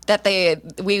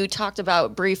that we talked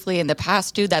about briefly in the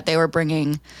past too that they were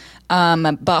bringing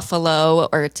buffalo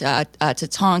or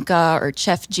Tatanka or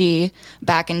Chefji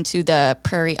back into the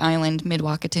Prairie Island,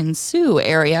 Midwakanton Sioux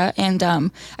area, and I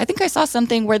think I saw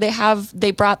something where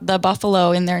they brought the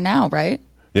buffalo in there now, right?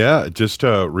 Yeah, just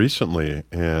recently,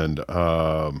 and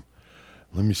let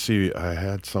me see. I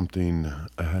had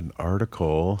an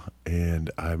article,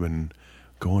 and I've been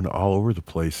going all over the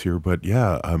place here, but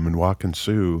yeah, Midwakanton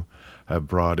Sioux have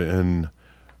brought in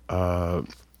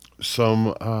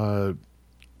some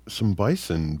some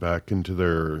bison back into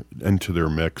their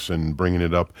mix and bringing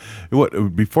it up.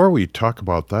 Before we talk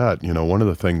about that, one of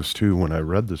the things too, when I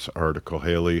read this article,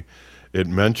 Haley, it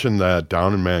mentioned that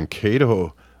down in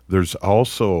Mankato, there's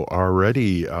also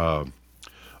already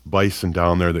bison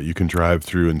down there that you can drive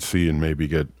through and see and maybe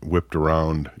get whipped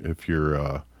around if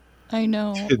you're. I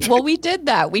know. Well, we did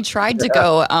that. We tried to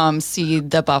go see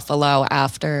the buffalo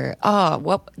after.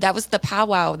 That was the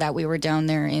powwow that we were down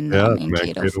there in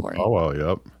Mankato for. Powwow,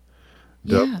 yep.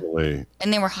 Definitely. Yeah.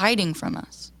 And they were hiding from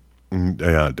us.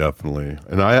 Yeah, definitely.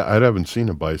 And I haven't seen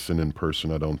a bison in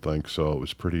person, I don't think, so it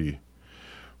was pretty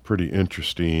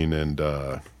interesting and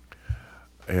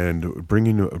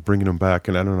bringing them back.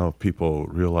 And I don't know if people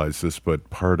realize this, but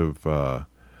part of the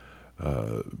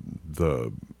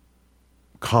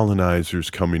colonizers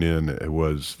coming in, it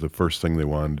was the first thing they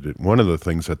wanted. One of the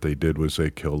things that they did was they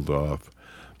killed off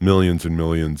millions and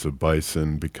millions of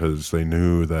bison because they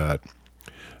knew that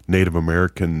Native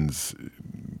Americans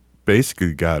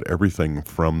basically got everything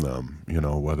from them,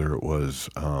 whether it was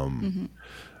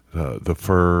the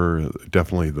fur,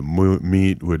 definitely the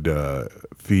meat would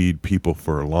feed people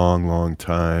for a long, long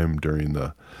time during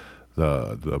the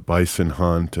bison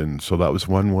hunt. And so that was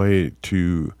one way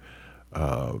to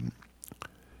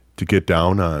get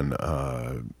down on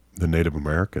the Native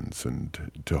Americans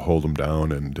and to hold them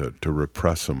down and to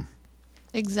repress them.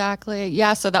 Exactly.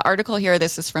 Yeah. So the article here,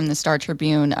 this is from the Star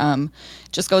Tribune,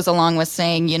 just goes along with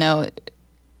saying,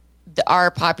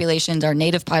 our populations, our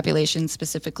native populations,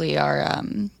 specifically our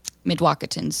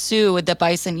Mdewakanton Sioux, the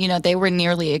bison, they were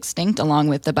nearly extinct along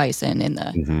with the bison in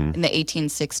the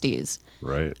 1860s.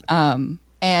 Right.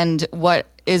 And what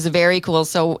is very cool,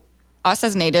 so us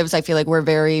as natives, I feel like we're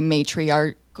very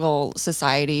matriarchal,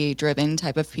 society-driven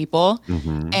type of people,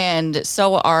 and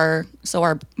so are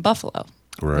buffalo,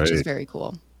 which is very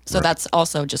cool. So that's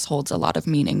also just holds a lot of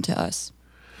meaning to us.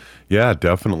 Yeah,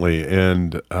 definitely,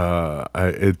 and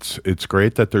it's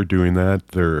great that they're doing that.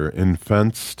 They're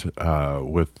fenced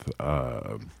with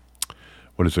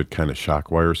what is it, kind of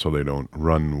shock wire, so they don't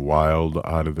run wild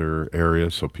out of their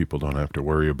area, so people don't have to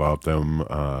worry about them.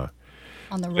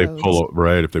 On the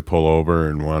roads. If they pull over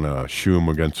and want to shoo them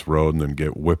against the road and then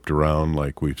get whipped around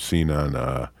like we've seen on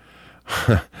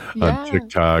on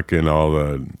TikTok and all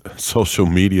the social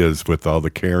medias with all the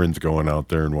Karens going out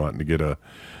there and wanting to get a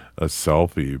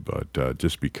selfie. But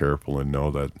just be careful and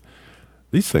know that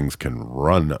these things can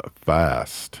run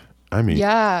fast. I mean,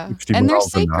 and they're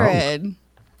sacred.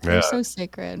 They're so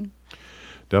sacred.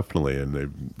 Definitely,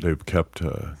 and they've kept.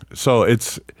 So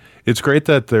it's great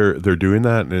that they're doing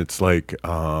that, and it's like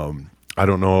I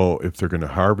don't know if they're going to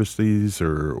harvest these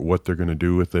or what they're going to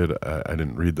do with it. I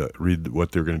didn't read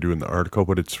what they're going to do in the article,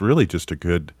 but it's really just a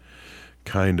good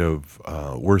kind of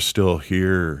we're still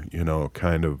here,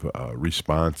 kind of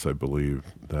response. I believe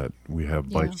that we have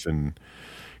bison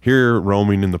here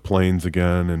roaming in the plains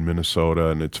again in Minnesota,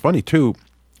 and it's funny too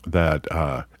that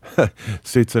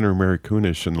State Senator Mary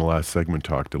Kunesh in the last segment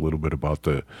talked a little bit about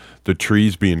the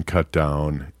trees being cut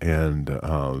down, and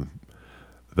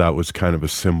that was kind of a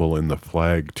symbol in the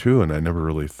flag too, and I never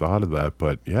really thought of that.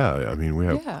 But yeah, I mean, we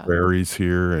have prairies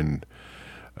here, and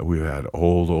we've had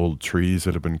old trees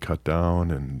that have been cut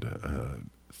down, and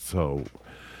so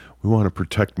we want to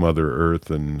protect Mother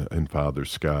Earth and Father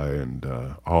Sky and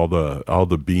all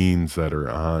the beings that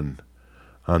are on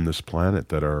this planet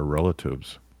that are our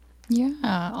relatives.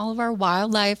 Yeah, all of our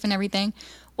wildlife and everything.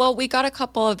 Well, we got a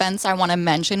couple events I want to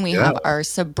mention. We have our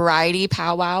sobriety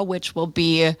powwow, which will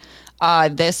be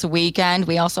this weekend.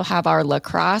 We also have our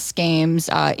lacrosse games.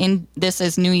 This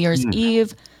is New Year's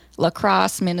Eve.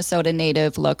 Lacrosse, Minnesota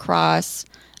Native Lacrosse.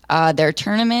 Their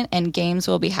tournament and games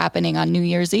will be happening on New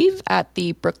Year's Eve at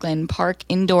the Brooklyn Park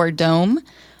Indoor Dome.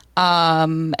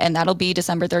 And that'll be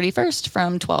December 31st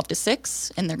from 12 to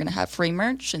 6. And they're going to have free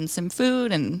merch and some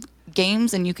food and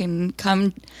games. And you can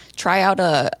come try out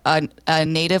a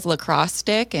native lacrosse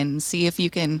stick and see if you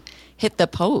can hit the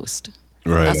post.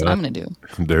 Right. That's what I'm going to do.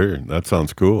 There, that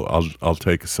sounds cool. I'll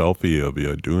take a selfie of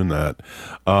you doing that.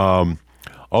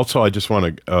 Also, I just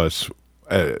want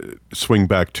to swing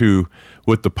back to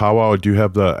with the powwow. Do you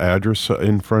have the address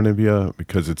in front of you?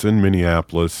 Because it's in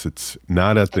Minneapolis. It's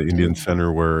not at the Indian Center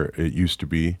where it used to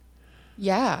be.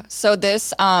 Yeah. So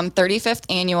this 35th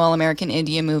annual American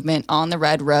Indian Movement on the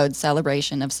Red Road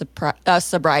celebration of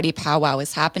sobriety powwow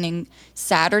is happening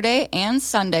Saturday and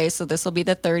Sunday. So this will be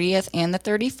the 30th and the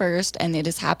 31st. And it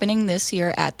is happening this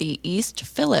year at the East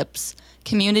Phillips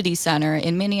Community Center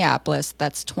in Minneapolis.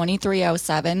 That's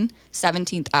 2307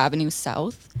 17th Avenue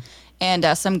South. And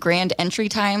some grand entry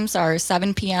times are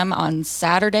 7 p.m. on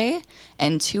Saturday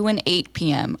and 2 and 8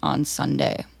 p.m. on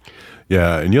Sunday.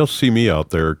 Yeah, and you'll see me out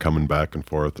there coming back and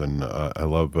forth, and I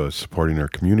love supporting our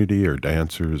community, our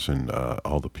dancers, and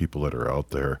all the people that are out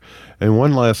there. And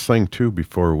one last thing, too,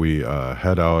 before we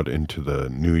head out into the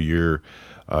new year.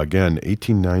 Again,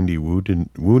 1890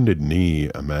 Wounded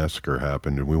Knee massacre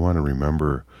happened, and we want to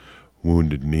remember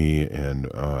Wounded Knee.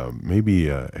 And maybe,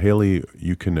 Haley,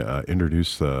 you can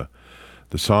introduce the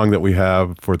song that we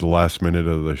have for the last minute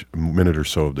or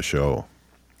so of the show.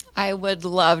 I would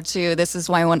love to. This is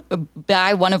by one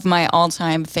of my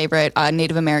all-time favorite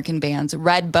Native American bands,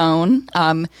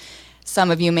 Redbone.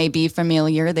 Some of you may be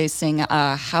familiar. They sing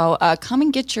Come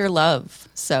and Get Your Love.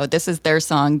 So this is their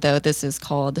song, though. This is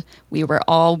called We Were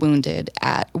All Wounded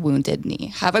at Wounded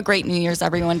Knee. Have a great New Year's,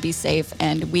 everyone. Be safe,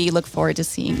 and we look forward to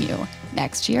seeing you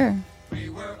next year. We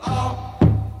were all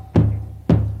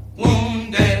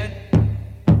wounded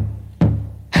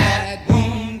at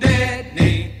Wounded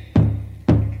Knee.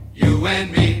 You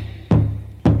and me,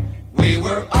 we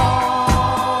were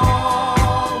all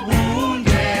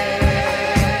wounded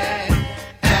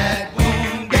at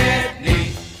Wounded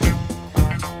Knee.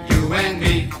 You and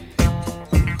me,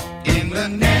 in the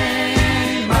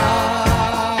name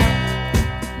of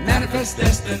manifest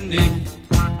destiny.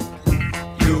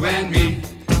 You and me,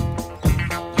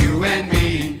 you and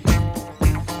me,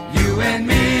 you and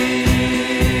me.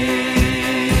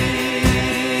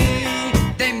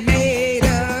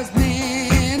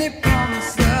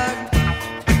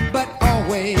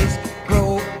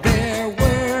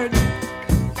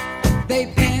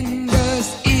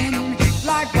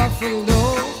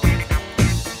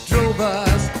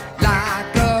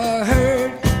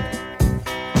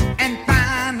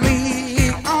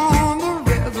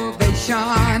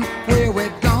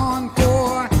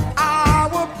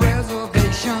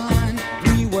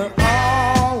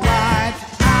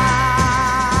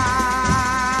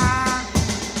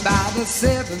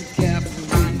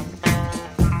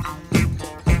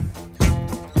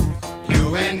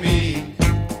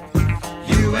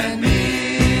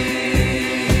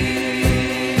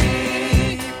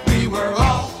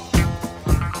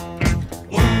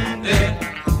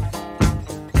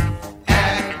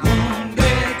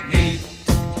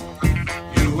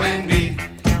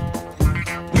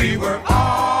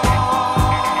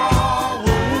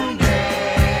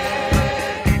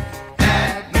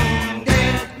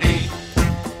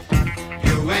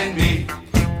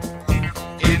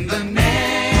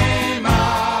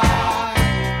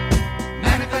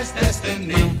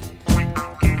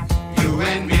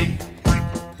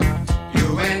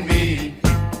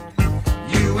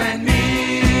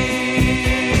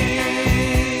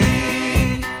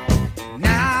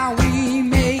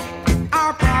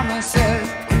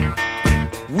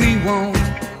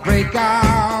 Break our